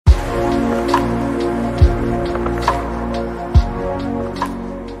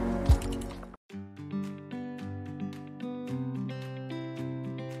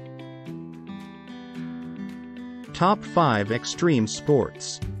Top 5 extreme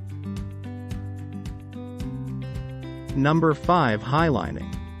sports. Number 5.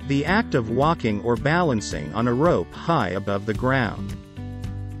 Highlining. The act of walking or balancing on a rope high above the ground.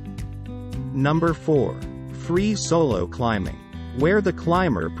 Number 4. Free solo climbing, where the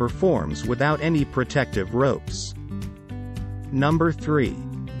climber performs without any protective ropes. Number 3.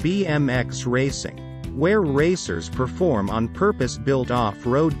 BMX racing, where racers perform on purpose-built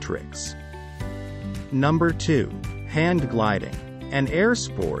off-road tricks. Number 2. Hand gliding, an air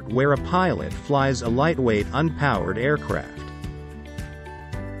sport where a pilot flies a lightweight unpowered aircraft.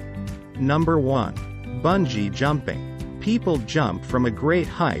 Number 1. Bungee jumping. People jump from a great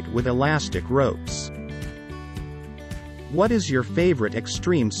height with elastic ropes. What is your favorite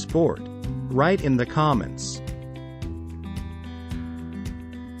extreme sport? Write in the comments.